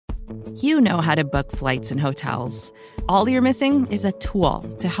You know how to book flights and hotels. All you're missing is a tool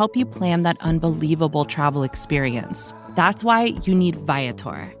to help you plan that unbelievable travel experience. That's why you need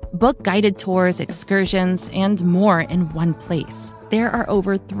Viator. Book guided tours, excursions, and more in one place. There are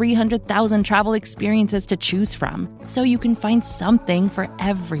over 300,000 travel experiences to choose from, so you can find something for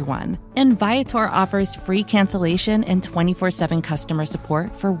everyone. And Viator offers free cancellation and 24/7 customer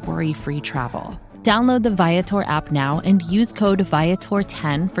support for worry-free travel. Download the Viator app now and use code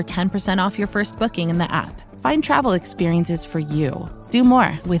Viator10 for 10% off your first booking in the app. Find travel experiences for you. Do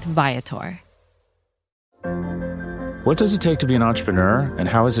more with Viator. What does it take to be an entrepreneur, and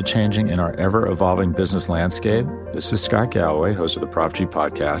how is it changing in our ever-evolving business landscape? This is Scott Galloway, host of the Prop G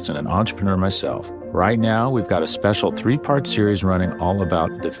Podcast and an entrepreneur myself. Right now, we've got a special 3-part series running all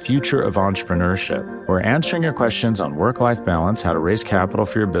about the future of entrepreneurship. We're answering your questions on work-life balance, how to raise capital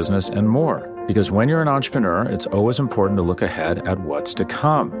for your business, and more. Because when you're an entrepreneur, it's always important to look ahead at what's to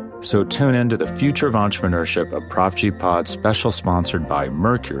come. So tune in to the Future of Entrepreneurship, a Prop G Pod special sponsored by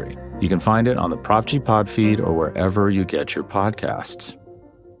Mercury. You can find it on the Prop G Pod feed or wherever you get your podcasts.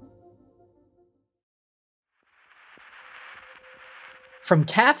 From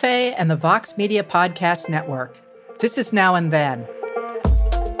Cafe and the Vox Media Podcast Network, this is Now and Then.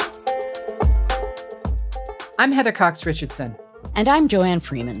 I'm Heather Cox Richardson. And I'm Joanne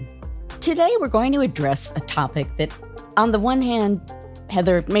Freeman. Today we're going to address a topic that, on the one hand,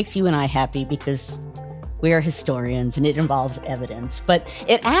 Heather, makes you and I happy because we are historians and it involves evidence, but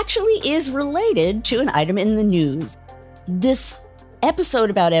it actually is related to an item in the news. This episode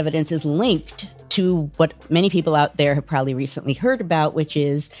about evidence is linked to what many people out there have probably recently heard about, which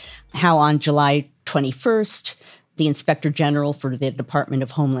is how on July 21st, the Inspector General for the Department of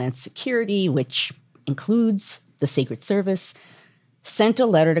Homeland Security, which includes the Secret Service, sent a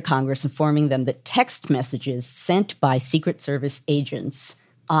letter to Congress informing them that text messages sent by Secret Service agents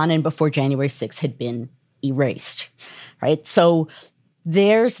on and before January 6th had been erased, right? So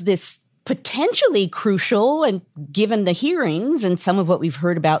there's this potentially crucial, and given the hearings and some of what we've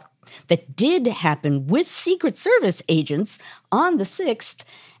heard about that did happen with Secret Service agents on the 6th,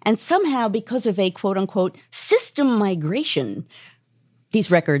 and somehow because of a quote-unquote system migration,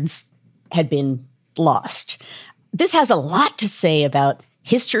 these records had been lost. This has a lot to say about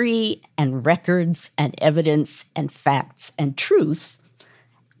history and records and evidence and facts and truth,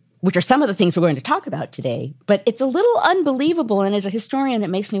 which are some of the things we're going to talk about today. But it's a little unbelievable, and as a historian, it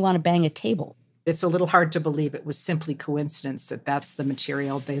makes me want to bang a table. It's a little hard to believe it was simply coincidence that that's the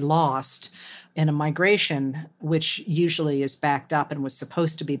material they lost in a migration, which usually is backed up and was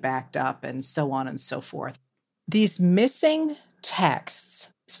supposed to be backed up, and so on and so forth. These missing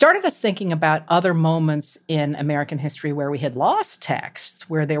texts started us thinking about other moments in American history where we had lost texts,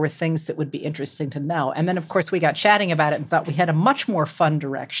 where there were things that would be interesting to know. And then, of course, we got chatting about it and thought we had a much more fun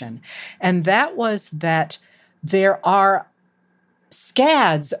direction. And that was that there are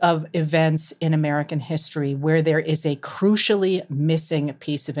scads of events in American history where there is a crucially missing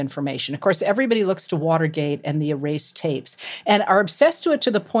piece of information. Of course, everybody looks to Watergate and the erased tapes and are obsessed to it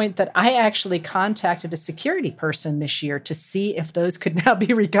to the point that I actually contacted a security person this year to see if those could now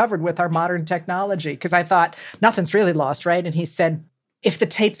be recovered with our modern technology, because I thought nothing's really lost, right? And he said, if the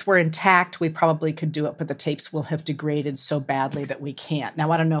tapes were intact, we probably could do it, but the tapes will have degraded so badly that we can't.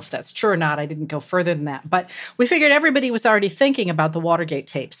 Now, I don't know if that's true or not. I didn't go further than that. But we figured everybody was already thinking about the Watergate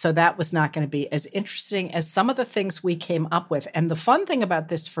tapes, so that was not going to be as interesting as some of the things we came up with. And the fun thing about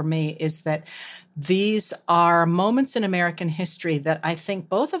this for me is that these are moments in American history that I think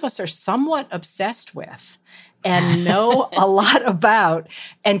both of us are somewhat obsessed with and know a lot about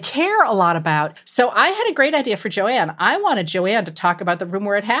and care a lot about. So I had a great idea for Joanne. I wanted Joanne to talk about the room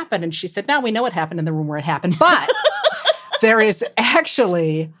where it happened. And she said, no, we know what happened in the room where it happened. But there is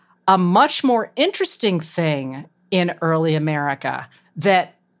actually a much more interesting thing in early America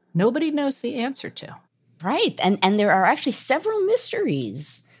that nobody knows the answer to. Right. And there are actually several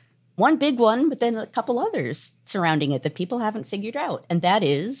mysteries. One big one, but then a couple others surrounding it that people haven't figured out. And that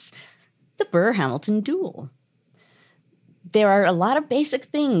is the Burr-Hamilton duel. There are a lot of basic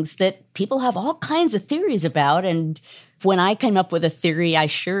things that people have all kinds of theories about. And when I came up with a theory, I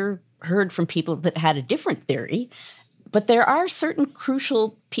sure heard from people that had a different theory. But there are certain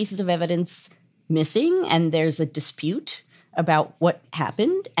crucial pieces of evidence missing, and there's a dispute about what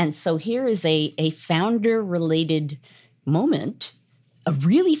happened. And so here is a founder-related moment, a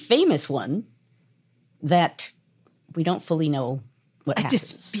really famous one, that we don't fully know what happens. A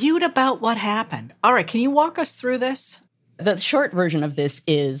dispute about what happened. All right, can you walk us through this? The short version of this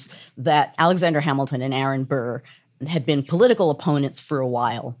is that Alexander Hamilton and Aaron Burr had been political opponents for a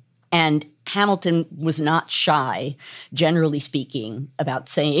while. And Hamilton was not shy, generally speaking, about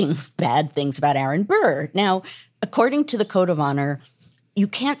saying bad things about Aaron Burr. Now, according to the Code of Honor, you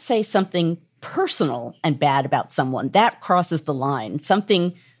can't say something personal and bad about someone. That crosses the line.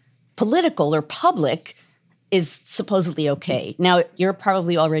 Something political or public is supposedly okay. Now, you're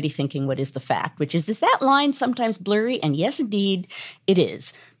probably already thinking, what is the fact? Which is that line sometimes blurry? And yes, indeed, it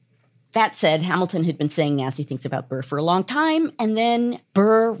is. That said, Hamilton had been saying nasty things about Burr for a long time, and then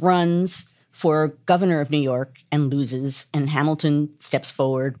Burr runs for governor of New York and loses, and Hamilton steps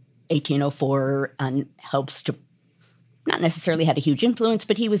forward, 1804, and helps to, not necessarily had a huge influence,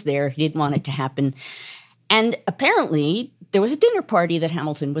 but he was there. He didn't want it to happen. And apparently, there was a dinner party that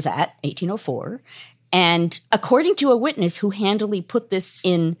Hamilton was at, 1804, and according to a witness who handily put this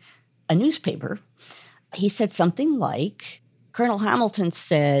in a newspaper, he said something like, Colonel Hamilton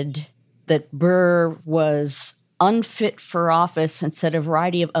said that Burr was unfit for office and said a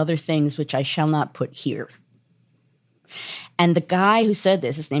variety of other things which I shall not put here. And the guy who said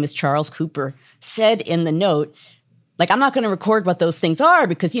this, his name is Charles Cooper, said in the note, like, I'm not going to record what those things are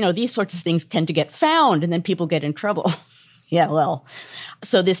because, these sorts of things tend to get found and then people get in trouble. Yeah, well,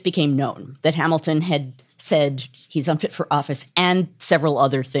 so this became known that Hamilton had said he's unfit for office and several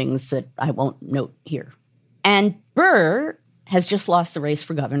other things that I won't note here. And Burr has just lost the race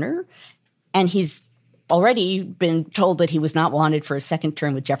for governor, and he's already been told that he was not wanted for a second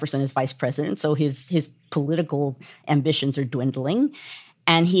term with Jefferson as vice president, so his political ambitions are dwindling.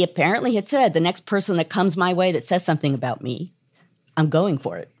 And he apparently had said, the next person that comes my way that says something about me, I'm going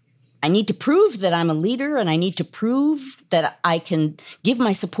for it. I need to prove that I'm a leader, and I need to prove that I can give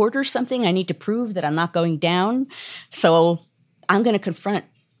my supporters something. I need to prove that I'm not going down. So I'm going to confront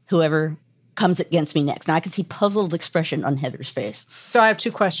whoever comes against me next. Now, I can see puzzled expression on Heather's face. So I have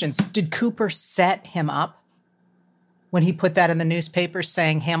two questions. Did Cooper set him up when he put that in the newspaper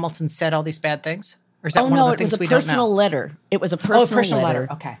saying Hamilton said all these bad things? Or is that one of the things we don't know? It was a personal letter. It was a personal letter.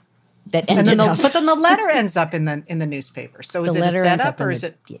 Okay. That ended up. But then the letter ends up in the newspaper. So is it a setup or is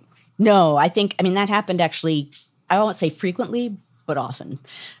it? No, that happened actually, I won't say frequently, but often.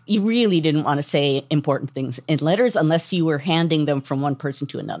 You really didn't want to say important things in letters unless you were handing them from one person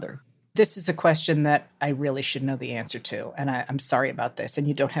to another. This is a question that I really should know the answer to, and I'm sorry about this, and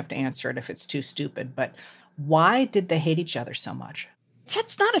you don't have to answer it if it's too stupid, but why did they hate each other so much?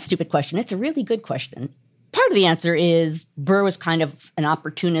 That's not a stupid question. It's a really good question. Part of the answer is Burr was kind of an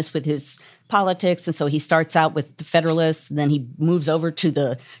opportunist with his politics, and so he starts out with the Federalists, and then he moves over to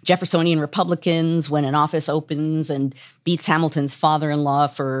the Jeffersonian Republicans when an office opens and beats Hamilton's father-in-law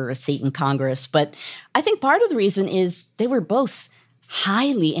for a seat in Congress. But I think part of the reason is they were both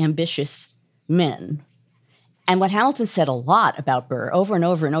highly ambitious men. And what Hamilton said a lot about Burr over and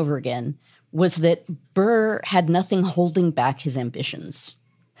over and over again was that Burr had nothing holding back his ambitions,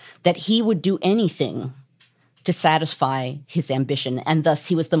 that he would do anything to satisfy his ambition, and thus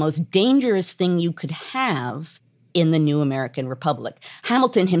he was the most dangerous thing you could have in the new American Republic.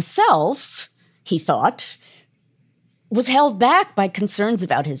 Hamilton himself, he thought, was held back by concerns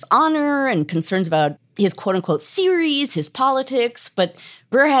about his honor and concerns about his quote-unquote theories, his politics, but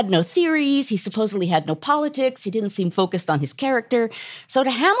Burr had no theories, he supposedly had no politics, he didn't seem focused on his character. So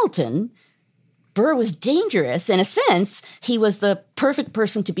to Hamilton, Burr was dangerous. In a sense, he was the perfect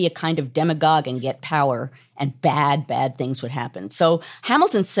person to be a kind of demagogue and get power, and bad things would happen. So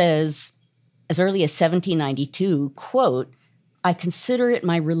Hamilton says, as early as 1792, quote, I consider it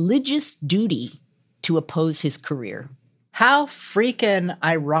my religious duty to oppose his career. How freaking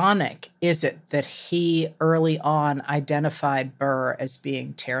ironic is it that he early on identified Burr as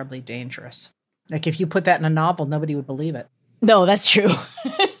being terribly dangerous? Like, if you put that in a novel, nobody would believe it. No, that's true.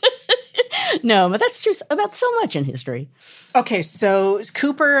 No, but that's true about so much in history. Okay, so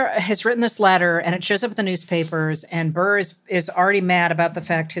Cooper has written this letter, and it shows up in the newspapers, and Burr is already mad about the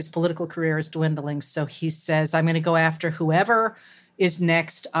fact his political career is dwindling, so he says, I'm going to go after whoever is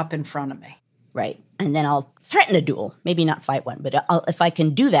next up in front of me. Right, and then I'll threaten a duel, maybe not fight one, but if I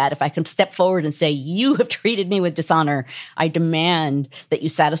can do that, if I can step forward and say, you have treated me with dishonor, I demand that you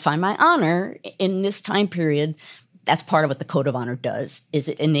satisfy my honor in this time period. That's part of what the Code of Honor does, is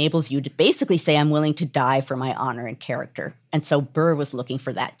it enables you to basically say, I'm willing to die for my honor and character. And so Burr was looking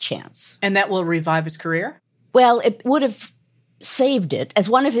for that chance. And that will revive his career? Well, it would have saved it. As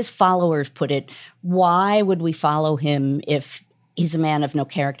one of his followers put it, why would we follow him if he's a man of no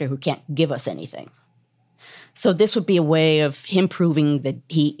character who can't give us anything? So this would be a way of him proving that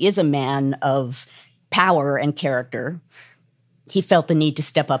he is a man of power and character. He felt the need to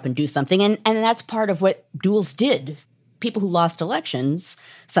step up and do something. And that's part of what duels did people who lost elections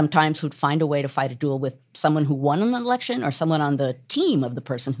sometimes would find a way to fight a duel with someone who won an election or someone on the team of the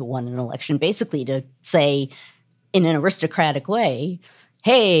person who won an election, basically to say in an aristocratic way,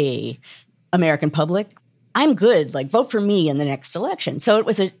 hey, American public, I'm good, like vote for me in the next election. So it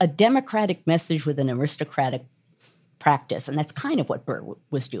was a democratic message with an aristocratic practice, and that's kind of what Burr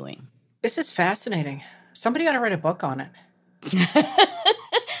was doing. This is fascinating. Somebody ought to write a book on it.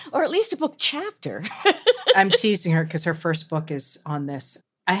 Or at least a book chapter. I'm teasing her because her first book is on this.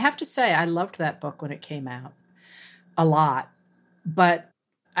 I have to say, I loved that book when it came out a lot, but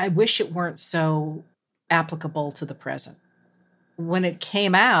I wish it weren't so applicable to the present. When it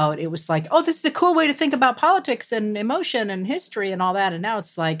came out, it was like, oh, this is a cool way to think about politics and emotion and history and all that. And now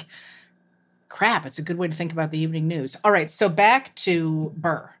it's like, crap, it's a good way to think about the evening news. All right, so back to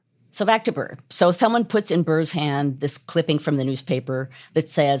Burr. So back to Burr. So someone puts in Burr's hand this clipping from the newspaper that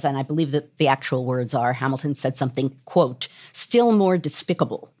says, and I believe that the actual words are, Hamilton said something, quote, still more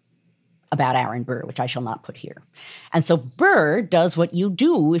despicable about Aaron Burr, which I shall not put here. And so Burr does what you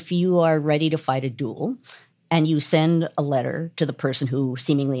do if you are ready to fight a duel, and you send a letter to the person who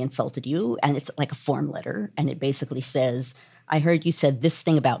seemingly insulted you, and it's like a form letter, and it basically says, I heard you said this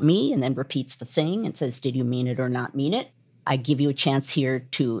thing about me, and then repeats the thing and says, did you mean it or not mean it? I give you a chance here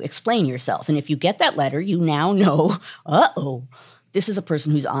to explain yourself. And if you get that letter, you now know, this is a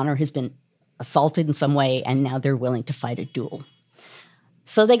person whose honor has been assaulted in some way, and now they're willing to fight a duel.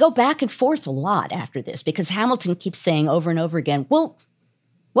 So they go back and forth a lot after this, because Hamilton keeps saying over and over again, well,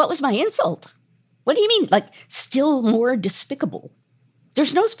 what was my insult? What do you mean, like, still more despicable?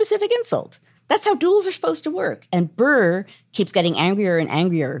 There's no specific insult. That's how duels are supposed to work. And Burr keeps getting angrier and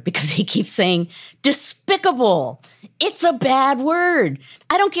angrier because he keeps saying, despicable. It's a bad word.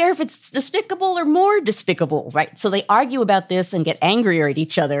 I don't care if it's despicable or more despicable, right? So they argue about this and get angrier at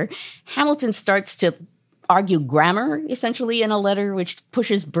each other. Hamilton starts to argue grammar, essentially, in a letter, which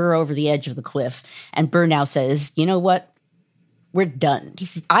pushes Burr over the edge of the cliff. And Burr now says, you know what? We're done. He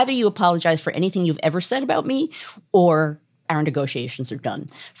says, either you apologize for anything you've ever said about me, or our negotiations are done.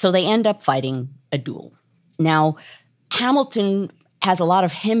 So they end up fighting a duel. Now, Hamilton has a lot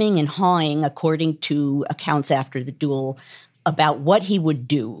of hemming and hawing, according to accounts after the duel, about what he would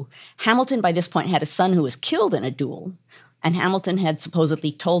do. Hamilton, by this point, had a son who was killed in a duel, and Hamilton had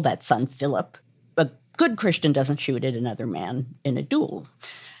supposedly told that son, Philip, a good Christian doesn't shoot at another man in a duel.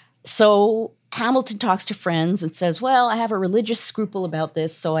 So Hamilton talks to friends and says, well, I have a religious scruple about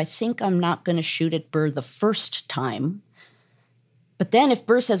this, so I think I'm not going to shoot at Burr the first time. But then if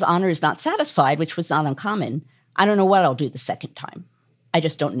Burr says honor is not satisfied, which was not uncommon, I don't know what I'll do the second time. I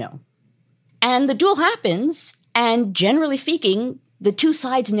just don't know. And the duel happens, and generally speaking, the two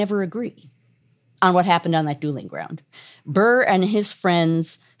sides never agree on what happened on that dueling ground. Burr and his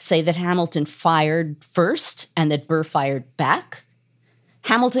friends say that Hamilton fired first and that Burr fired back.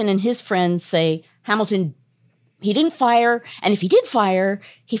 Hamilton and his friends say Hamilton, he didn't fire, and if he did fire,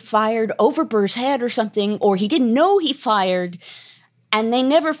 he fired over Burr's head or something, or he didn't know he fired. And they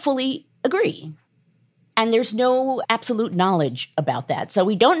never fully agree. And there's no absolute knowledge about that. So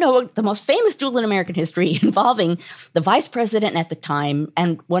we don't know the most famous duel in American history involving the vice president at the time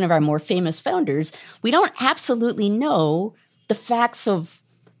and one of our more famous founders. We don't absolutely know the facts of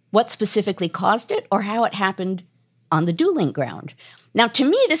what specifically caused it or how it happened on the dueling ground. Now, to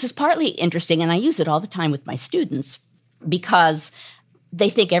me, this is partly interesting, and I use it all the time with my students, because they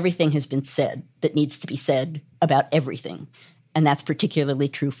think everything has been said that needs to be said about everything. And that's particularly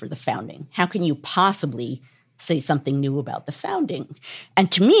true for the founding. How can you possibly say something new about the founding?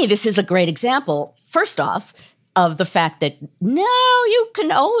 And to me, this is a great example, first off, of the fact that no, you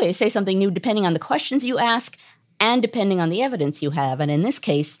can always say something new depending on the questions you ask and depending on the evidence you have. And in this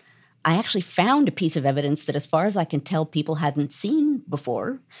case, I actually found a piece of evidence that, as far as I can tell, people hadn't seen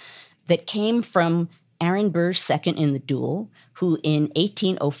before, that came from Aaron Burr's second in the duel, who in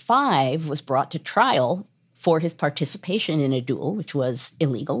 1805 was brought to trial for his participation in a duel, which was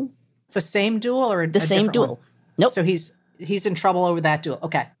illegal. The same duel or the same duel? One? Nope. So he's in trouble over that duel.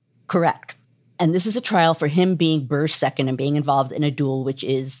 Okay. Correct. And this is a trial for him being Burr's second and being involved in a duel which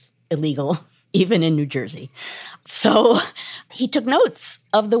is illegal, even in New Jersey. So he took notes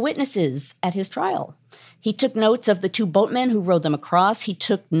of the witnesses at his trial. He took notes of the two boatmen who rowed them across. He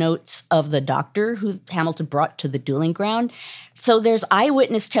took notes of the doctor who Hamilton brought to the dueling ground. So there's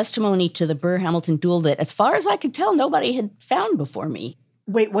eyewitness testimony to the Burr-Hamilton duel that, as far as I can tell, nobody had found before me.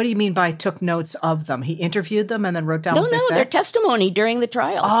 Wait, what do you mean by took notes of them? He interviewed them and then wrote down what they said? No, their testimony during the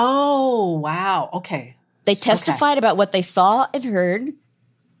trial. Oh, wow. Okay. They testified about what they saw and heard,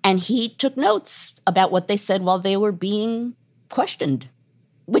 and he took notes about what they said while they were being questioned.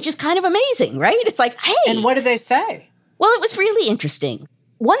 Which is kind of amazing, right? It's like, hey. And what did they say? Well, it was really interesting.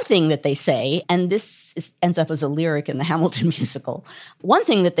 One thing that they say, and ends up as a lyric in the Hamilton musical, one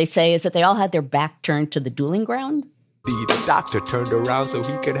thing that they say is that they all had their back turned to the dueling ground. The doctor turned around so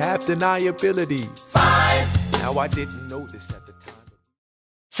he could have deniability. 5. Now I didn't know this at the time.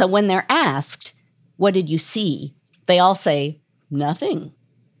 So when they're asked, what did you see? They all say, nothing.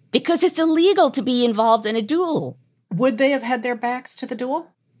 Because it's illegal to be involved in a duel. Would they have had their backs to the duel?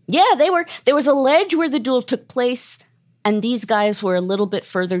 Yeah, there was a ledge where the duel took place, and these guys were a little bit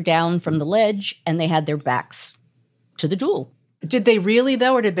further down from the ledge, and they had their backs to the duel. Did they really,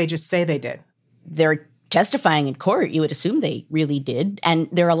 though, or did they just say they did? They're testifying in court. You would assume they really did. And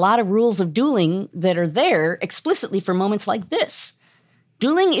there are a lot of rules of dueling that are there explicitly for moments like this.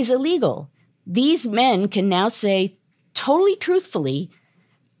 Dueling is illegal. These men can now say totally truthfully,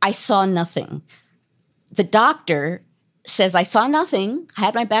 I saw nothing. The doctor says, I saw nothing. I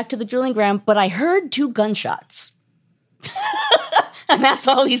had my back to the dueling ground, but I heard 2 gunshots. And that's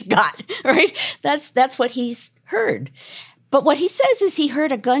all he's got, right? That's what he's heard. But what he says is he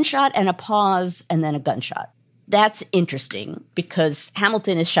heard a gunshot and a pause and then a gunshot. That's interesting because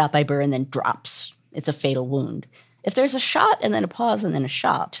Hamilton is shot by Burr and then drops. It's a fatal wound. If there's a shot and then a pause and then a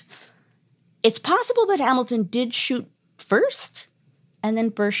shot, it's possible that Hamilton did shoot first and then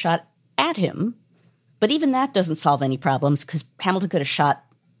Burr shot at him. But even that doesn't solve any problems because Hamilton could have shot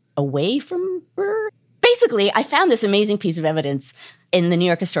away from Burr. Basically, I found this amazing piece of evidence in the New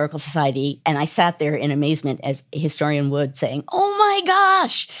York Historical Society, and I sat there in amazement as a historian would, saying, oh my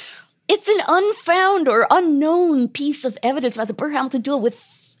gosh, it's an unfound or unknown piece of evidence about the Burr-Hamilton duel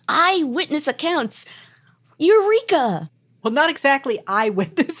with eyewitness accounts. Eureka! Well, not exactly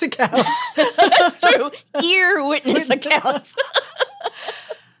eyewitness accounts. That's true. Ear witness accounts.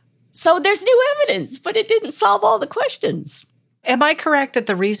 So there's new evidence, but it didn't solve all the questions. Am I correct that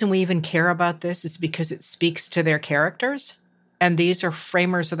the reason we even care about this is because it speaks to their characters? And these are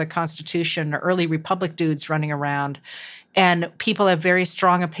framers of the Constitution, early Republic dudes running around. And people have very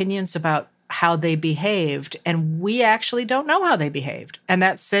strong opinions about how they behaved. And we actually don't know how they behaved. And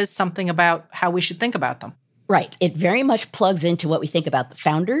that says something about how we should think about them. Right. It very much plugs into what we think about the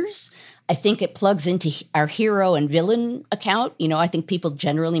founders. I think it plugs into our hero and villain account. You know, I think people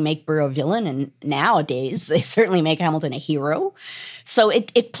generally make Burr a villain, and nowadays they certainly make Hamilton a hero. So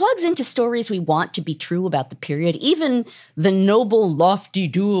it plugs into stories we want to be true about the period, even the noble, lofty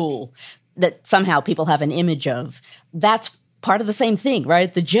duel that somehow people have an image of. That's part of the same thing,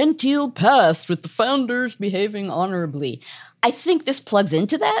 right? The genteel past with the founders behaving honorably. I think this plugs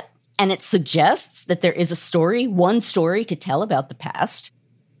into that, and it suggests that there is a story, one story to tell about the past.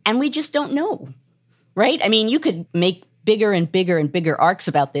 And we just don't know, right? I mean, you could make bigger and bigger and bigger arcs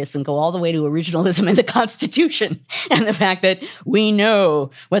about this and go all the way to originalism in the Constitution and the fact that we know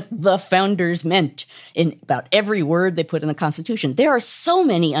what the founders meant in about every word they put in the Constitution. There are so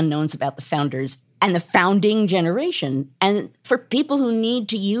many unknowns about the founders and the founding generation. And for people who need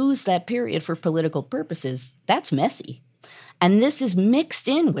to use that period for political purposes, that's messy. And this is mixed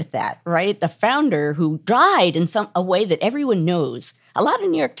in with that, right? A founder who died in a way that everyone knows. A lot of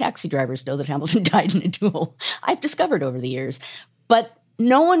New York taxi drivers know that Hamilton died in a duel. I've discovered over the years. But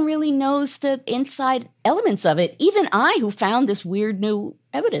no one really knows the inside elements of it. Even I, who found this weird new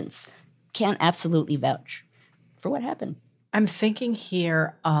evidence, can't absolutely vouch for what happened. I'm thinking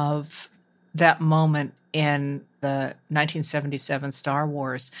here of that moment in the 1977 Star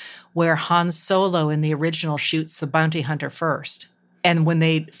Wars where Han Solo in the original shoots the bounty hunter first. And when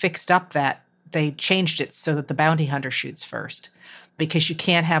they fixed up that, they changed it so that the bounty hunter shoots first, because you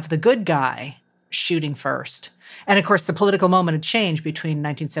can't have the good guy shooting first. And of course, the political moment had changed between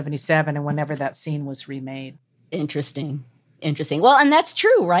 1977 and whenever that scene was remade. Interesting. Well, and that's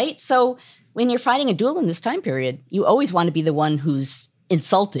true, right? So when you're fighting a duel in this time period, you always want to be the one who's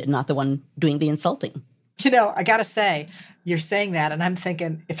insulted, not the one doing the insulting. You know, I got to say, you're saying that, and I'm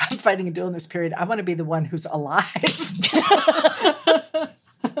thinking, if I'm fighting a duel in this period, I want to be the one who's alive.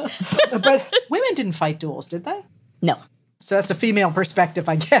 But women didn't fight duels, did they? No. So that's a female perspective,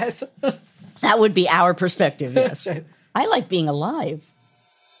 I guess. That would be our perspective, yes. That's right. I like being alive.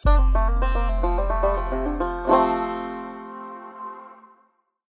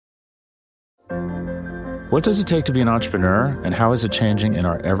 What does it take to be an entrepreneur, and how is it changing in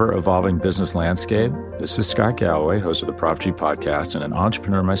our ever-evolving business landscape? This is Scott Galloway, host of the Prop G podcast and an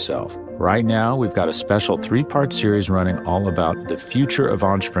entrepreneur myself. Right now, we've got a special 3-part series running all about the future of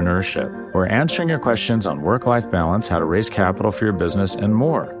entrepreneurship. We're answering your questions on work-life balance, how to raise capital for your business, and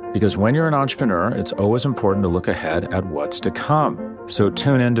more. Because when you're an entrepreneur, it's always important to look ahead at what's to come. So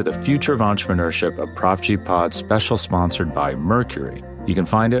tune in to the Future of Entrepreneurship, a Prop G pod special sponsored by Mercury. You can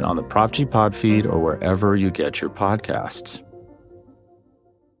find it on the Prop G Pod feed or wherever you get your podcasts.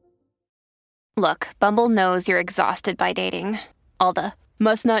 Look, Bumble knows you're exhausted by dating. All the,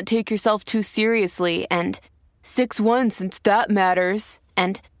 must not take yourself too seriously, and 6'1" since that matters,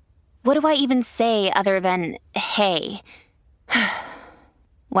 and what do I even say other than, hey?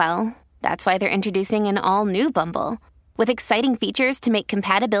 Well, that's why they're introducing an all-new Bumble, with exciting features to make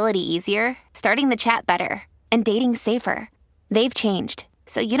compatibility easier, starting the chat better, and dating safer. They've changed,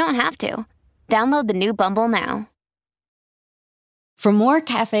 so you don't have to. Download the new Bumble now. For more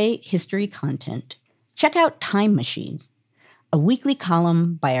Cafe history content, check out Time Machine, a weekly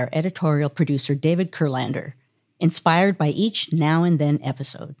column by our editorial producer David Kurlander, inspired by each Now and Then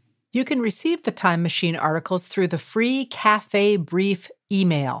episode. You can receive the Time Machine articles through the free Cafe Brief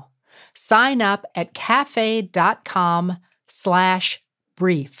email. Sign up at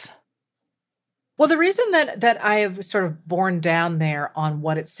cafe.com/brief. Well, the reason that I have sort of borne down there on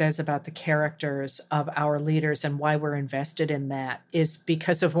what it says about the characters of our leaders and why we're invested in that is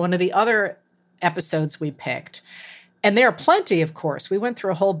because of one of the other episodes we picked. And there are plenty, of course. We went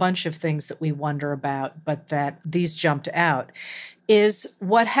through a whole bunch of things that we wonder about, but that these jumped out, is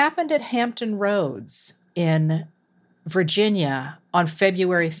what happened at Hampton Roads in Virginia on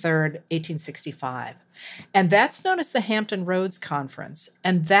February 3rd, 1865. And that's known as the Hampton Roads Conference.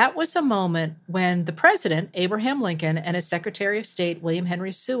 And that was a moment when the president, Abraham Lincoln, and his Secretary of State, William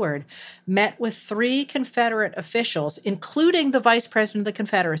Henry Seward, met with 3 Confederate officials, including the Vice President of the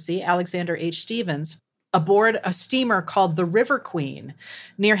Confederacy, Alexander H. Stephens, aboard a steamer called the River Queen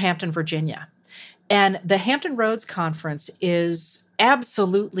near Hampton, Virginia. And the Hampton Roads Conference is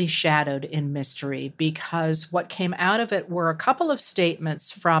absolutely shadowed in mystery because what came out of it were a couple of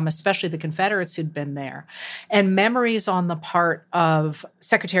statements from especially the Confederates who'd been there and memories on the part of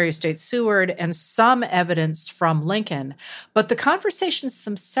Secretary of State Seward and some evidence from Lincoln. But the conversations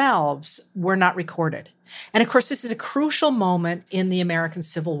themselves were not recorded. And of course, this is a crucial moment in the American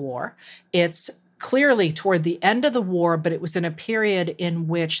Civil War. It's clearly toward the end of the war, but it was in a period in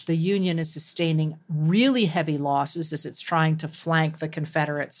which the Union is sustaining really heavy losses as it's trying to flank the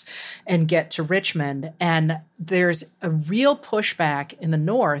Confederates and get to Richmond. And there's a real pushback in the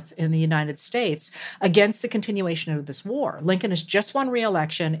North in the United States against the continuation of this war. Lincoln has just won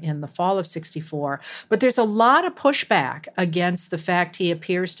re-election in the fall of 1964, but there's a lot of pushback against the fact he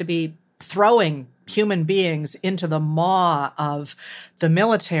appears to be throwing human beings into the maw of the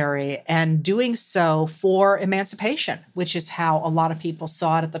military and doing so for emancipation, which is how a lot of people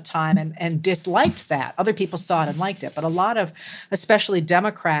saw it at the time and disliked that. Other people saw it and liked it. But a lot of, especially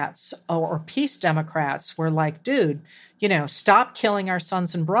Democrats or peace Democrats, were like, dude, stop killing our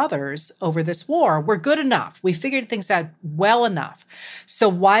sons and brothers over this war. We're good enough. We figured things out well enough. So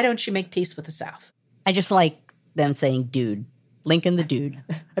why don't you make peace with the South? I just like them saying, dude. Lincoln the dude.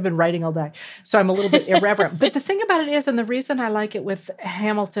 I've been writing all day, so I'm a little bit irreverent. But the thing about it is, and the reason I like it with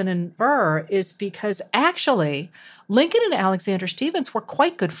Hamilton and Burr is because actually Lincoln and Alexander Stephens were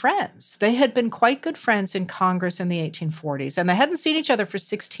quite good friends. They had been quite good friends in Congress in the 1840s, and they hadn't seen each other for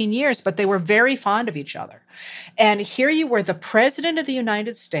 16 years, but they were very fond of each other. And here you were, the president of the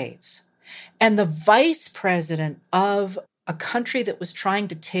United States and the vice president of a country that was trying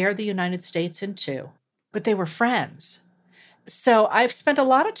to tear the United States in two, but they were friends. So I've spent a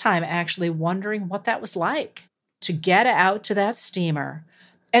lot of time actually wondering what that was like to get out to that steamer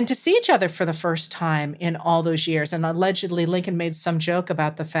and to see each other for the first time in all those years. And allegedly, Lincoln made some joke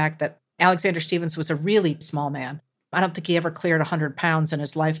about the fact that Alexander Stephens was a really small man. I don't think he ever cleared 100 pounds in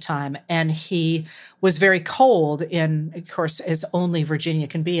his lifetime. And he was very cold in, of course, as only Virginia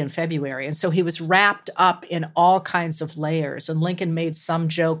can be in February. And so he was wrapped up in all kinds of layers. And Lincoln made some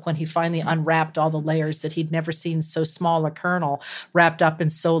joke when he finally unwrapped all the layers that he'd never seen so small a kernel wrapped up in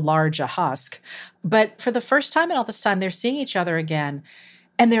so large a husk. But for the first time in all this time, they're seeing each other again.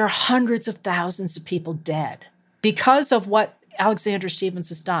 And there are hundreds of thousands of people dead because of what Alexander Stephens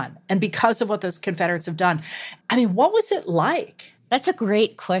has done and because of what those Confederates have done. I mean, what was it like? That's a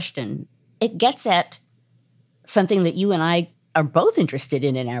great question. It gets at something that you and I are both interested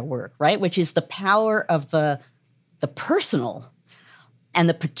in our work, right? Which is the power of the personal and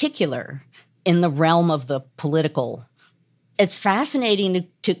the particular in the realm of the political. It's fascinating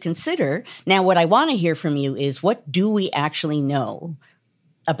to consider. Now, what I want to hear from you is, what do we actually know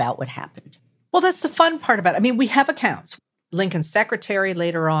about what happened? Well, that's the fun part about it. I mean, we have accounts. Lincoln's secretary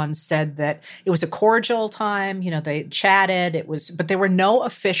later on said that it was a cordial time. They chatted. But there were no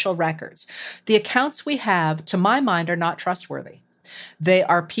official records. The accounts we have, to my mind, are not trustworthy. They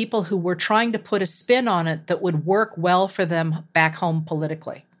are people who were trying to put a spin on it that would work well for them back home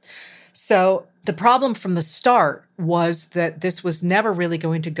politically. So The problem from the start was that this was never really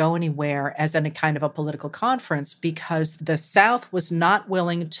going to go anywhere as any kind of a political conference because the South was not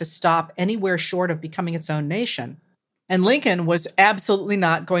willing to stop anywhere short of becoming its own nation. And Lincoln was absolutely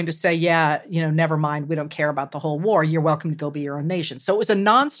not going to say, yeah, never mind, we don't care about the whole war. You're welcome to go be your own nation. So it was a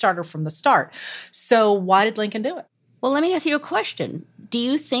non-starter from the start. So why did Lincoln do it? Well, let me ask you a question. Do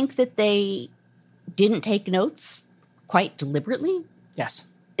you think that they didn't take notes quite deliberately? Yes.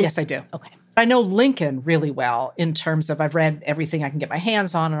 Yes, I do. Okay. I know Lincoln really well in terms of I've read everything I can get my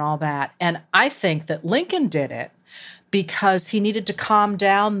hands on and all that. And I think that Lincoln did it because he needed to calm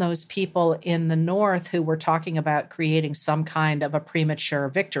down those people in the North who were talking about creating some kind of a premature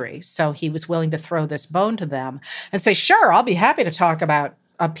victory. So he was willing to throw this bone to them and say, sure, I'll be happy to talk about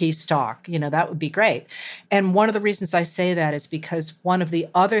a peace talk. That would be great. And one of the reasons I say that is because one of the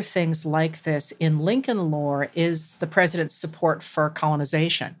other things like this in Lincoln lore is the president's support for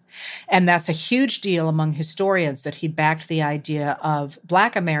colonization. And that's a huge deal among historians that he backed the idea of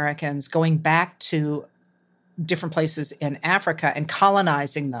Black Americans going back to different places in Africa and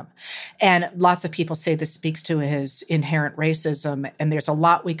colonizing them. And lots of people say this speaks to his inherent racism, and there's a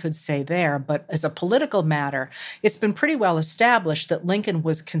lot we could say there. But as a political matter, it's been pretty well established that Lincoln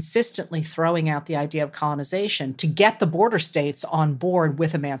was consistently throwing out the idea of colonization to get the border states on board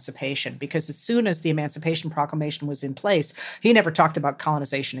with emancipation, because as soon as the Emancipation Proclamation was in place, he never talked about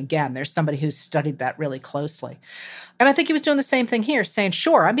colonization again. There's somebody who's studied that really closely. And I think he was doing the same thing here, saying,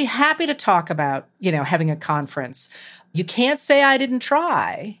 sure, I'd be happy to talk about, having a conference. You can't say I didn't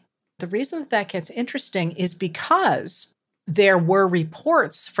try. The reason that gets interesting is because there were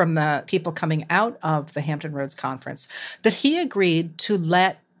reports from the people coming out of the Hampton Roads Conference that he agreed to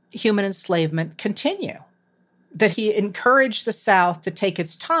let human enslavement continue, that he encouraged the South to take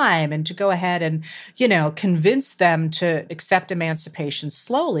its time and to go ahead and, convince them to accept emancipation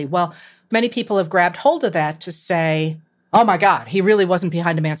slowly. Well, many people have grabbed hold of that to say, oh my God, he really wasn't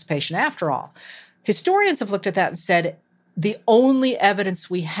behind emancipation after all. Historians have looked at that and said, the only evidence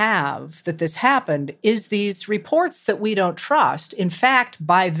we have that this happened is these reports that we don't trust. In fact,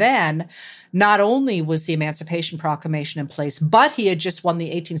 by then, not only was the Emancipation Proclamation in place, but he had just won the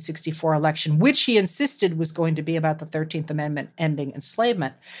 1864 election, which he insisted was going to be about the 13th Amendment ending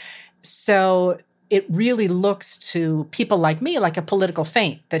enslavement. So it really looks to people like me like a political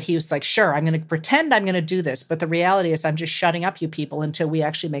feint, that he was like, sure, I'm going to pretend I'm going to do this, but the reality is I'm just shutting up you people until we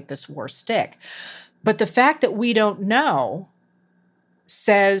actually make this war stick. But the fact that we don't know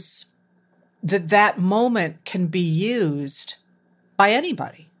says that that moment can be used by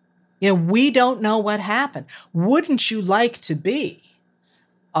anybody. We don't know what happened. Wouldn't you like to be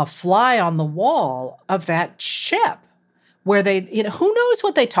a fly on the wall of that ship where they, who knows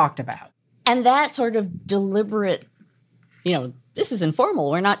what they talked about? And that sort of deliberate, this is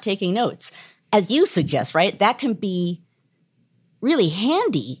informal, we're not taking notes, as you suggest, right? That can be really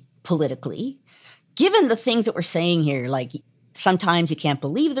handy politically, given the things that we're saying here, like sometimes you can't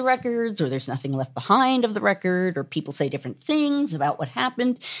believe the records or there's nothing left behind of the record or people say different things about what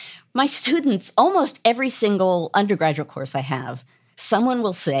happened. My students, almost every single undergraduate course I have, someone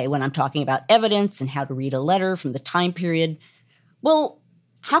will say when I'm talking about evidence and how to read a letter from the time period, well,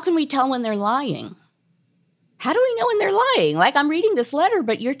 how can we tell when they're lying? How do we know when they're lying? Like, I'm reading this letter,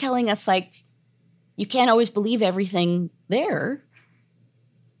 but you're telling us, like, you can't always believe everything there.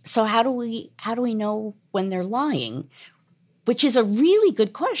 So how do we know when they're lying? Which is a really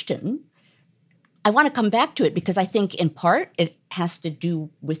good question. I want to come back to it because I think in part it has to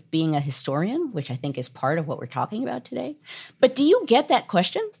do with being a historian, which I think is part of what we're talking about today. But do you get that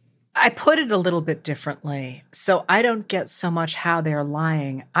question? I put it a little bit differently. So I don't get so much how they're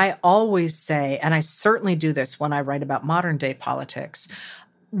lying. I always say, and I certainly do this when I write about modern day politics,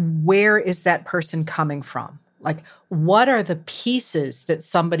 where is that person coming from? Like, what are the pieces that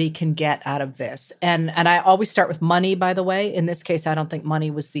somebody can get out of this? And I always start with money, by the way. In this case, I don't think money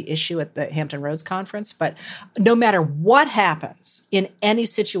was the issue at the Hampton Roads Conference. But no matter what happens in any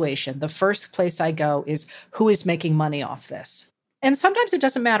situation, the first place I go is who is making money off this? And sometimes it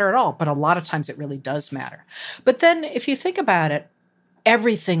doesn't matter at all, but a lot of times it really does matter. But then if you think about it,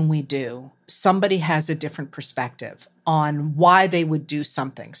 everything we do, somebody has a different perspective on why they would do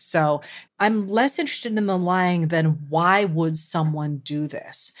something. So I'm less interested in the lying than why would someone do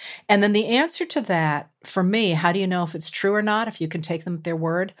this? And then the answer to that, for me, how do you know if it's true or not, if you can take them at their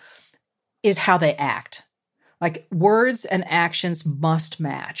word, is how they act. Like, words and actions must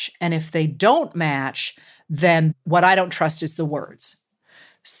match. And if they don't match, then what I don't trust is the words.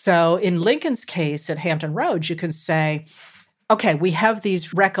 So in Lincoln's case at Hampton Roads, you can say, okay, we have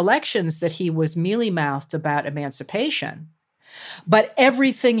these recollections that he was mealy-mouthed about emancipation, But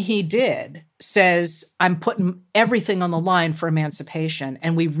everything he did says, I'm putting everything on the line for emancipation.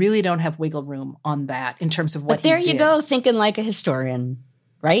 And we really don't have wiggle room on that in terms of what he did. But there you go, thinking like a historian,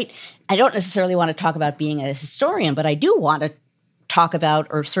 right? I don't necessarily want to talk about being a historian, but I do want to talk about,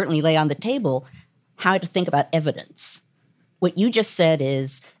 or certainly lay on the table, how to think about evidence. What you just said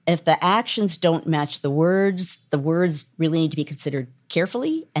is, if the actions don't match the words really need to be considered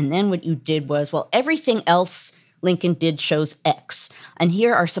carefully. And then what you did was, well, everything else Lincoln did shows X. And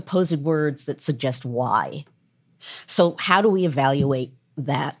here are supposed words that suggest Y. So how do we evaluate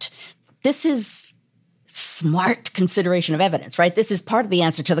that? This is smart consideration of evidence, right? This is part of the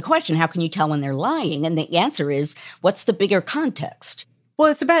answer to the question, how can you tell when they're lying? And the answer is, what's the bigger context?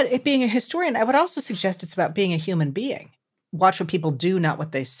 Well, it's about it being a historian. I would also suggest it's about being a human being. Watch what people do, not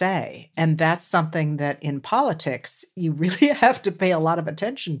what they say. And that's something that in politics, you really have to pay a lot of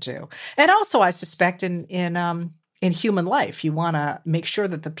attention to. And also, I suspect in human life, you want to make sure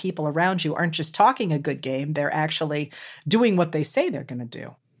that the people around you aren't just talking a good game. They're actually doing what they say they're going to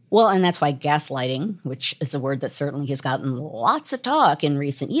do. Well, and that's why gaslighting, which is a word that certainly has gotten lots of talk in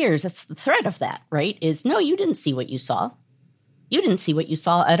recent years, that's the threat of that, right? Is, no, you didn't see what you saw. You didn't see what you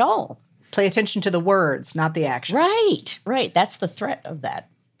saw at all. Pay attention to the words, not the actions. Right. That's the threat of that.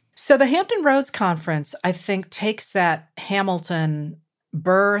 So the Hampton Roads Conference, I think, takes that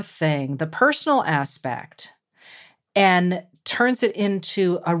Hamilton-Burr thing, the personal aspect, and turns it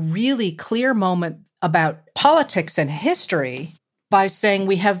into a really clear moment about politics and history by saying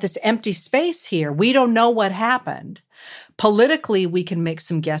we have this empty space here. We don't know what happened. Politically, we can make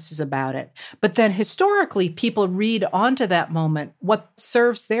some guesses about it. But then historically, people read onto that moment what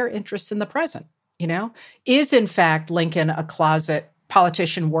serves their interests in the present, Is, in fact, Lincoln a closet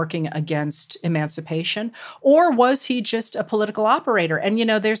politician working against emancipation? Or was he just a political operator? And,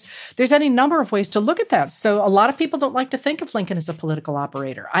 there's any number of ways to look at that. So a lot of people don't like to think of Lincoln as a political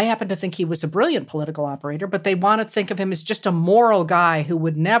operator. I happen to think he was a brilliant political operator, but they want to think of him as just a moral guy who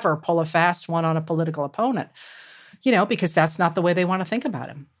would never pull a fast one on a political opponent. Because that's not the way they want to think about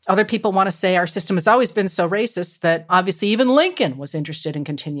him. Other people want to say our system has always been so racist that obviously even Lincoln was interested in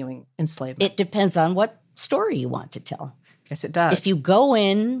continuing enslavement. It depends on what story you want to tell. Yes, it does. If you go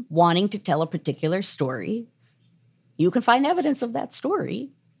in wanting to tell a particular story, you can find evidence of that story,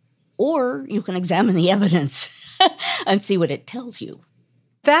 or you can examine the evidence and see what it tells you.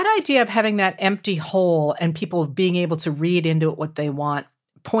 That idea of having that empty hole and people being able to read into it what they want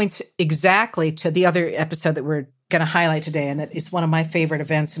points exactly to the other episode that we're going to highlight today. And it is one of my favorite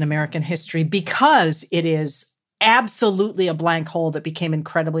events in American history because it is absolutely a blank hole that became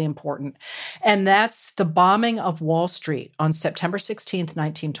incredibly important. And that's the bombing of Wall Street on September 16th,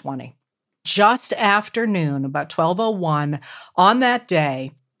 1920. Just after noon, about 12:01, on that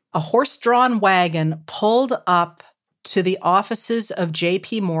day, a horse-drawn wagon pulled up to the offices of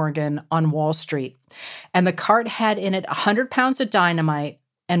J.P. Morgan on Wall Street. And the cart had in it 100 pounds of dynamite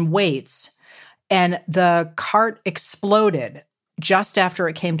and weights. And the cart exploded just after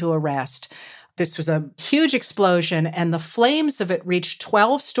it came to a rest. This was a huge explosion, and the flames of it reached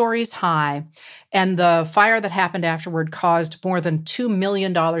 12 stories high. And the fire that happened afterward caused more than $2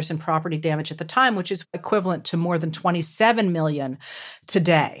 million in property damage at the time, which is equivalent to more than $27 million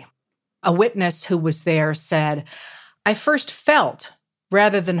today. A witness who was there said, "I first felt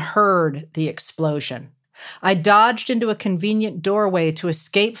rather than heard the explosion. I dodged into a convenient doorway to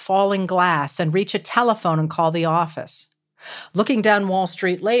escape falling glass and reach a telephone and call the office. Looking down Wall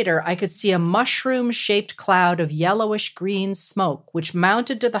Street later, I could see a mushroom-shaped cloud of yellowish-green smoke, which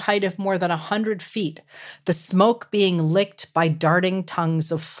mounted to the height of more than 100 feet, the smoke being licked by darting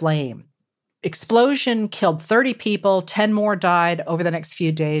tongues of flame. Explosion killed 30 people, 10 more died over the next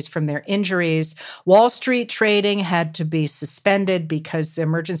few days from their injuries. Wall Street trading had to be suspended because the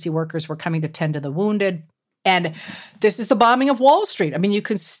emergency workers were coming to tend to the wounded." And this is the bombing of Wall Street. I mean, you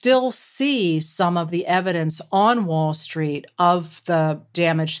can still see some of the evidence on Wall Street of the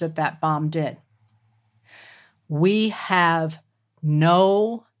damage that bomb did. We have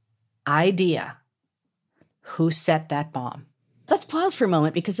no idea who set that bomb. Let's pause for a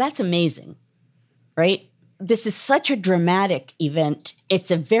moment because that's amazing, right? This is such a dramatic event. It's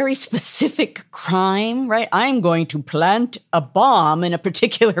a very specific crime, right? I'm going to plant a bomb in a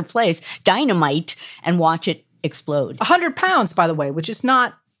particular place, dynamite, and watch it explode. 100 pounds, by the way, which is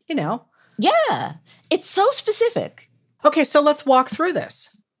not, Yeah, it's so specific. Okay, so let's walk through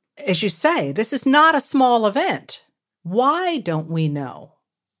this. As you say, this is not a small event. Why don't we know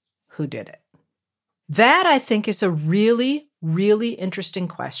who did it? That, I think, is a really, really interesting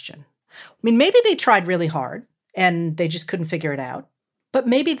question. I mean, maybe they tried really hard and they just couldn't figure it out. But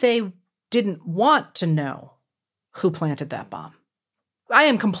maybe they didn't want to know who planted that bomb. I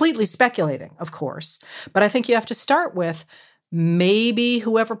am completely speculating, of course, but I think you have to start with maybe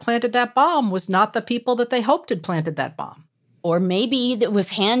whoever planted that bomb was not the people that they hoped had planted that bomb. Or maybe it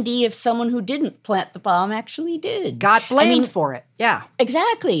was handy if someone who didn't plant the bomb actually did. Got blamed for it. Yeah.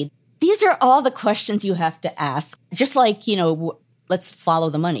 Exactly. These are all the questions you have to ask. Just like, let's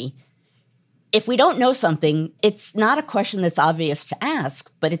follow the money. If we don't know something, it's not a question that's obvious to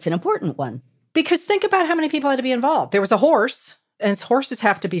ask, but it's an important one. Because think about how many people had to be involved. There was a horse, and horses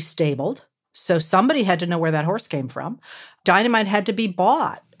have to be stabled. So somebody had to know where that horse came from. Dynamite had to be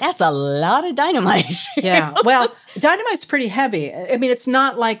bought. That's a lot of dynamite. Yeah. Well, dynamite's pretty heavy. I mean, it's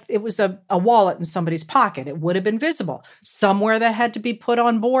not like it was a wallet in somebody's pocket. It would have been visible. Somewhere that had to be put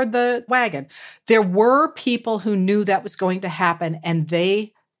on board the wagon. There were people who knew that was going to happen, and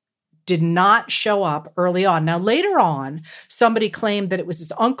they did not show up early on. Now, later on, somebody claimed that it was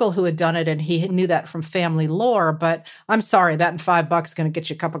his uncle who had done it, and he knew that from family lore. But I'm sorry, that and $5 is going to get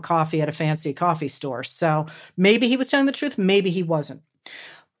you a cup of coffee at a fancy coffee store. So maybe he was telling the truth. Maybe he wasn't.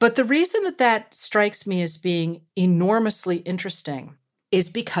 But the reason that strikes me as being enormously interesting is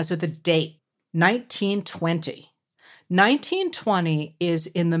because of the date, 1920. 1920 is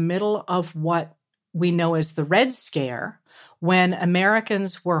in the middle of what we know as the Red Scare, when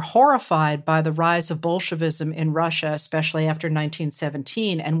Americans were horrified by the rise of Bolshevism in Russia, especially after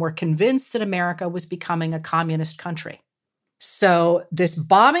 1917, and were convinced that America was becoming a communist country. So this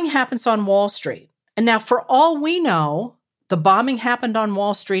bombing happens on Wall Street. And now, for all we know, the bombing happened on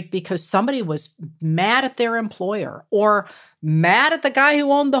Wall Street because somebody was mad at their employer, or mad at the guy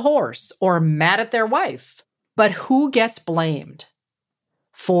who owned the horse, or mad at their wife. But who gets blamed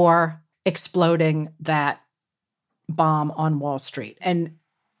for exploding that bomb on Wall Street? And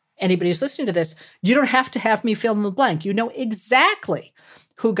anybody who's listening to this, you don't have to have me fill in the blank. You know exactly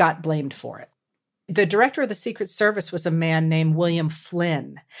who got blamed for it. The director of the Secret Service was a man named William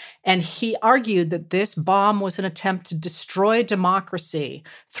Flynn, and he argued that this bomb was an attempt to destroy democracy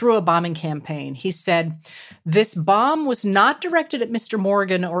through a bombing campaign. He said, this bomb was not directed at Mr.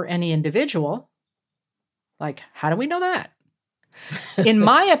 Morgan or any individual. Like, how do we know that? In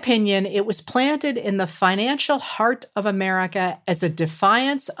my opinion, it was planted in the financial heart of America as a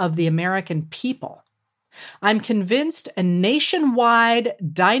defiance of the American people. I'm convinced a nationwide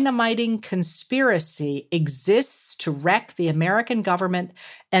dynamiting conspiracy exists to wreck the American government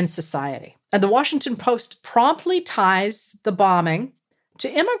and society. And the Washington Post promptly ties the bombing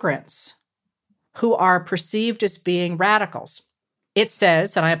to immigrants who are perceived as being radicals. It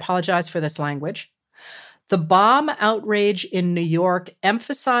says, and I apologize for this language, the bomb outrage in New York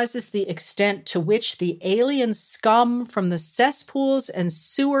emphasizes the extent to which the alien scum from the cesspools and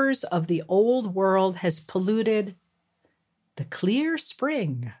sewers of the old world has polluted the clear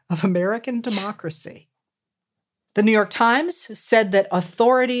spring of American democracy. The New York Times said that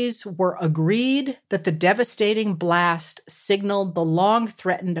authorities were agreed that the devastating blast signaled the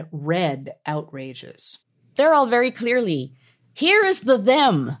long-threatened red outrages. They're all very clearly, here is the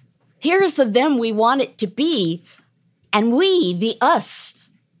them. Here's the them we want it to be. And we, the us,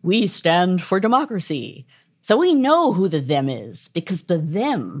 we stand for democracy. So we know who the them is, because the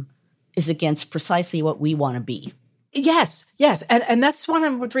them is against precisely what we want to be. Yes. And that's one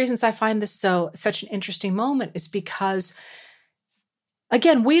of the reasons I find this such an interesting moment, is because,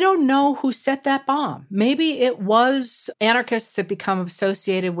 again, we don't know who set that bomb. Maybe it was anarchists that become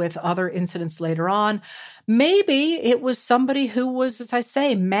associated with other incidents later on. Maybe it was somebody who was, as I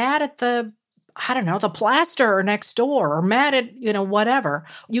say, mad at the plasterer next door, or mad at, whatever.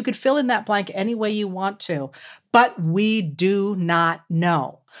 You could fill in that blank any way you want to, but we do not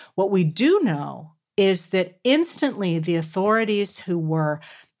know. What we do know is that instantly the authorities who were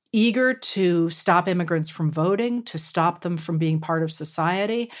eager to stop immigrants from voting, to stop them from being part of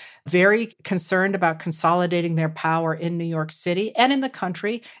society, very concerned about consolidating their power in New York City and in the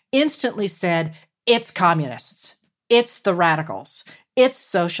country, instantly said, it's communists, it's the radicals, it's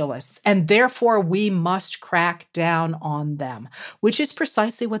socialists, and therefore we must crack down on them, which is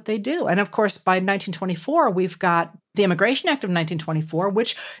precisely what they do. And of course, by 1924, we've got the Immigration Act of 1924,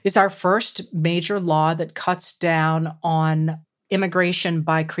 which is our first major law that cuts down on immigration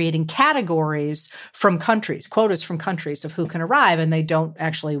by creating categories from countries, quotas from countries of who can arrive, and they don't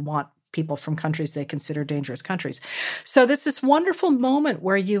actually want people from countries they consider dangerous countries. So there's this wonderful moment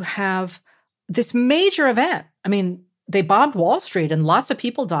where you have this major event. I mean, they bombed Wall Street and lots of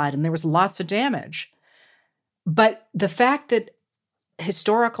people died and there was lots of damage. But the fact that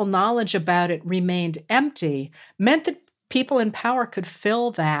historical knowledge about it remained empty meant that people in power could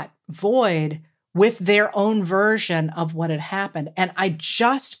fill that void with their own version of what had happened. And I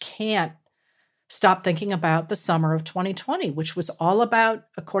just can't stopped thinking about the summer of 2020, which was all about,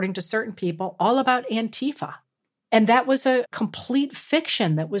 according to certain people, all about Antifa. And that was a complete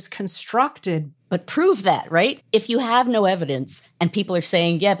fiction that was constructed. But prove that, right? If you have no evidence and people are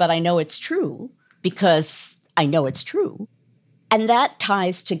saying, yeah, but I know it's true because I know it's true. And that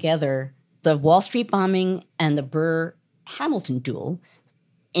ties together the Wall Street bombing and the Burr-Hamilton duel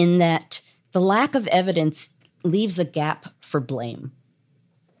in that the lack of evidence leaves a gap for blame,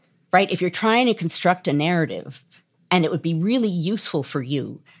 right? If you're trying to construct a narrative and it would be really useful for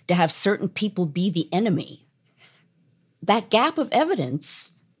you to have certain people be the enemy, that gap of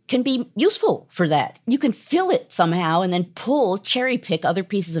evidence can be useful for that. You can fill it somehow and then cherry pick other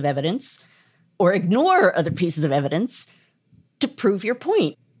pieces of evidence or ignore other pieces of evidence to prove your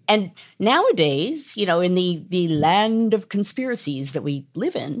point. And nowadays, in the land of conspiracies that we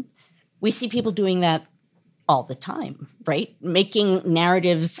live in, we see people doing that all the time, right? Making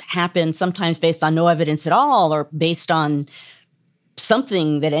narratives happen sometimes based on no evidence at all or based on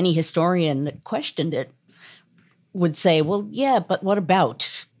something that any historian that questioned it would say, well, yeah, but what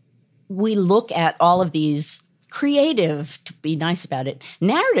about? We look at all of these creative, to be nice about it,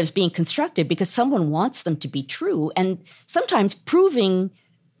 narratives being constructed because someone wants them to be true. And sometimes proving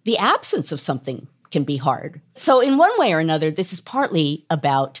the absence of something can be hard. So in one way or another, this is partly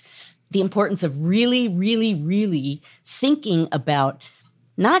about the importance of really, really, really thinking about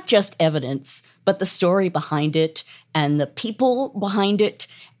not just evidence, but the story behind it and the people behind it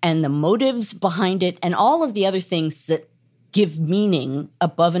and the motives behind it and all of the other things that give meaning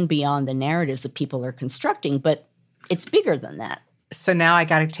above and beyond the narratives that people are constructing. But it's bigger than that. So now I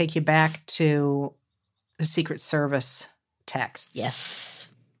got to take you back to the Secret Service texts. Yes.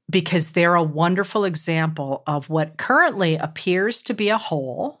 Because they're a wonderful example of what currently appears to be a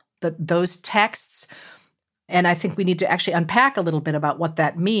hole, that those texts, and I think we need to actually unpack a little bit about what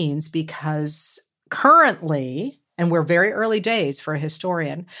that means, because currently, and we're very early days for a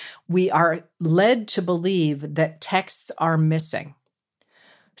historian, we are led to believe that texts are missing.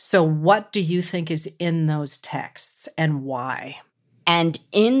 So what do you think is in those texts and why? And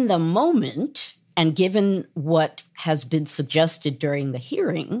in the moment, and given what has been suggested during the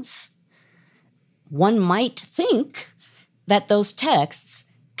hearings, one might think that those texts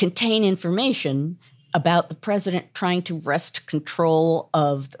contain information about the president trying to wrest control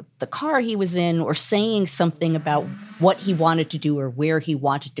of the car he was in or saying something about what he wanted to do or where he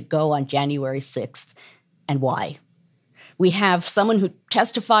wanted to go on January 6th and why. We have someone who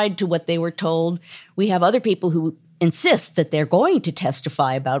testified to what they were told. We have other people who insist that they're going to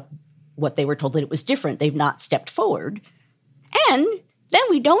testify about what they were told, that it was different. They've not stepped forward. And then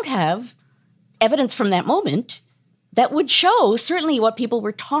we don't have evidence from that moment that would show certainly what people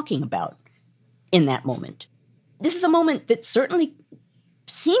were talking about in that moment. This is a moment that certainly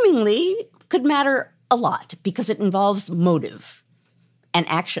seemingly could matter a lot because it involves motive and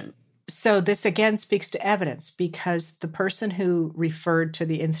action. So this again speaks to evidence because the person who referred to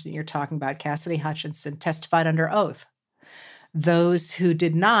the incident you're talking about, Cassidy Hutchinson, testified under oath. Those who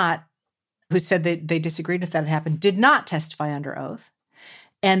did not, who said that they disagreed with that it happened, did not testify under oath.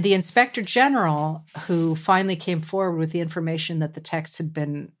 And the inspector general, who finally came forward with the information that the text had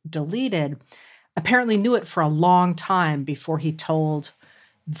been deleted, apparently knew it for a long time before he told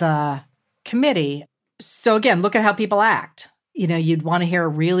the committee. So again, look at how people act. You'd want to hear a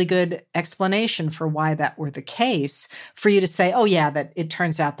really good explanation for why that were the case for you to say, oh yeah, that it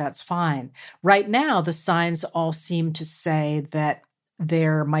turns out that's fine. Right now, the signs all seem to say that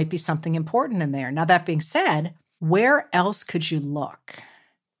there might be something important in there. Now, that being said, where else could you look?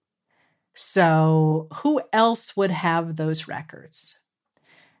 So who else would have those records?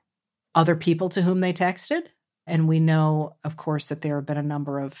 Other people to whom they texted? And we know, of course, that there have been a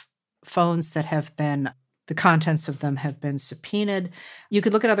number of phones that have been, the contents of them have been subpoenaed. You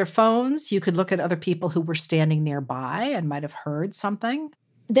could look at other phones. You could look at other people who were standing nearby and might have heard something.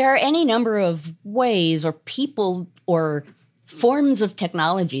 There are any number of ways or people or forms of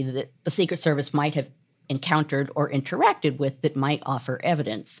technology that the Secret Service might have encountered or interacted with that might offer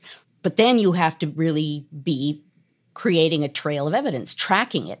evidence. But then you have to really be creating a trail of evidence,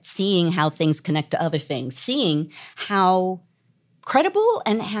 tracking it, seeing how things connect to other things, seeing how credible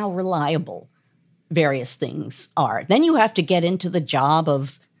and how reliable various things are. Then you have to get into the job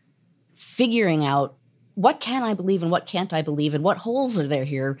of figuring out what can I believe and what can't I believe and what holes are there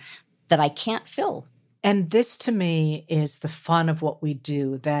here that I can't fill. And this, to me, is the fun of what we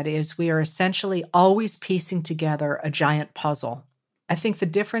do. That is, we are essentially always piecing together a giant puzzle. I think the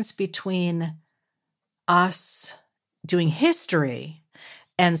difference between us doing history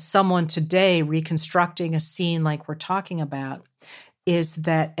and someone today reconstructing a scene like we're talking about is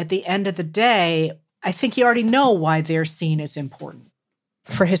that at the end of the day, I think you already know why their scene is important.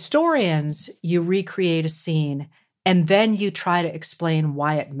 For historians, you recreate a scene and then you try to explain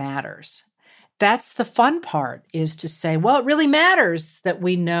why it matters. That's the fun part, is to say, well, it really matters that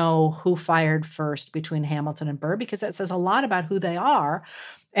we know who fired first between Hamilton and Burr, because that says a lot about who they are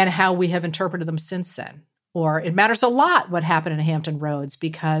and how we have interpreted them since then. Or it matters a lot what happened in Hampton Roads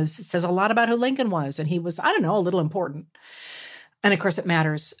because it says a lot about who Lincoln was, and he was, I don't know, a little important. And of course, it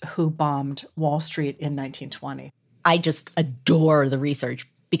matters who bombed Wall Street in 1920. I just adore the research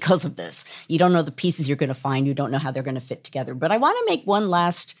because of this. You don't know the pieces you're going to find. You don't know how they're going to fit together. But I want to make one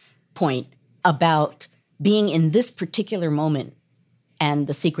last point about being in this particular moment and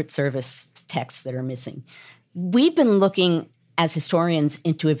the Secret Service texts that are missing. We've been looking as historians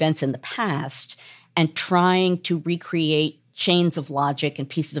into events in the past and trying to recreate chains of logic and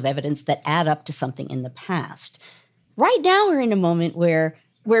pieces of evidence that add up to something in the past. Right now, we're in a moment where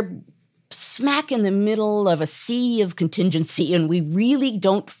we're smack in the middle of a sea of contingency, and we really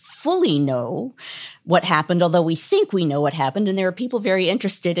don't fully know what happened, although we think we know what happened, and there are people very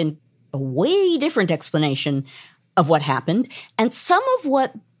interested in a way different explanation of what happened. And some of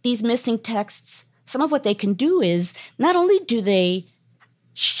what these missing texts, some of what they can do is not only do they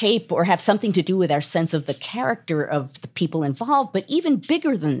shape or have something to do with our sense of the character of the people involved, but even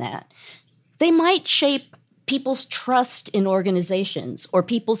bigger than that, they might shape people's trust in organizations, or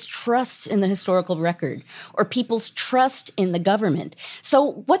people's trust in the historical record, or people's trust in the government.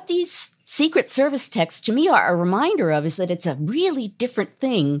 So what these Secret Service texts to me are a reminder of is that it's a really different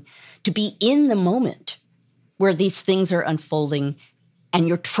thing to be in the moment where these things are unfolding and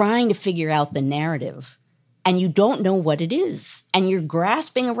you're trying to figure out the narrative and you don't know what it is and you're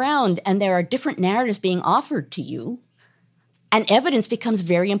grasping around and there are different narratives being offered to you. And evidence becomes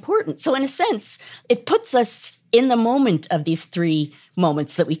very important. So in a sense, it puts us in the moment of these three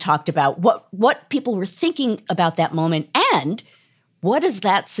moments that we talked about, what people were thinking about that moment, and what does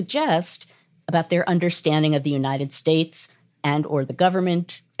that suggest about their understanding of the United States and or the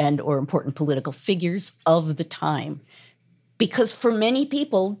government and or important political figures of the time. Because for many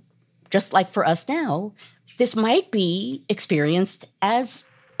people, just like for us now, this might be experienced as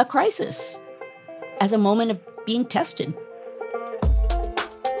a crisis, as a moment of being tested.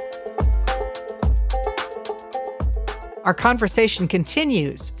 Our conversation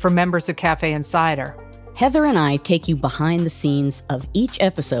continues for members of Cafe Insider. Heather and I take you behind the scenes of each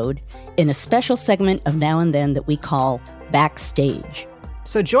episode in a special segment of Now and Then that we call Backstage.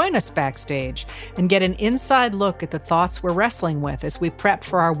 So join us backstage and get an inside look at the thoughts we're wrestling with as we prep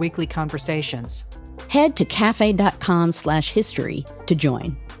for our weekly conversations. Head to cafe.com/history to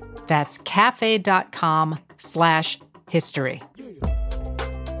join. That's cafe.com/history.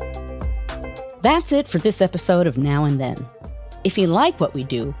 That's it for this episode of Now and Then. If you like what we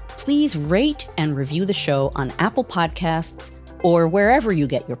do, please rate and review the show on Apple Podcasts or wherever you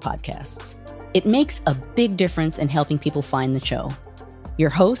get your podcasts. It makes a big difference in helping people find the show.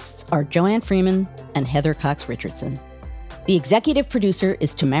 Your hosts are Joanne Freeman and Heather Cox Richardson. The executive producer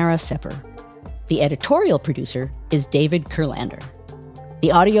is Tamara Sepper. The editorial producer is David Kurlander.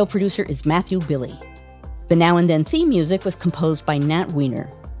 The audio producer is Matthew Billy. The Now and Then theme music was composed by Nat Weiner.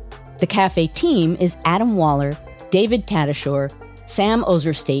 The Cafe team is Adam Waller, David Tadashore, Sam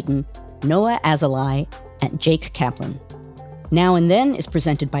Ozer-Staten, Noah Azalai, and Jake Kaplan. Now and Then is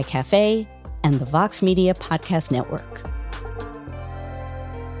presented by Cafe and the Vox Media Podcast Network.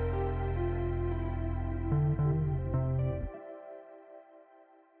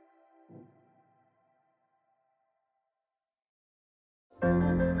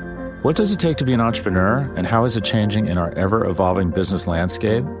 What does it take to be an entrepreneur, and how is it changing in our ever-evolving business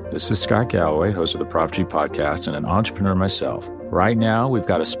landscape? This is Scott Galloway, host of the Prop G podcast and an entrepreneur myself. Right now, we've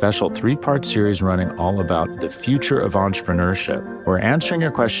got a special 3-part series running all about the future of entrepreneurship. We're answering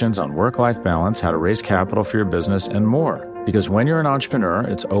your questions on work-life balance, how to raise capital for your business, and more. Because when you're an entrepreneur,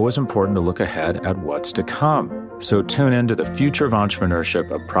 it's always important to look ahead at what's to come. So tune in to the Future of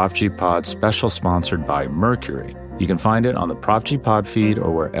Entrepreneurship, a Prop G Pod special sponsored by Mercury. You can find it on the Prop G Pod feed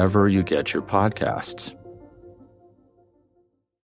or wherever you get your podcasts.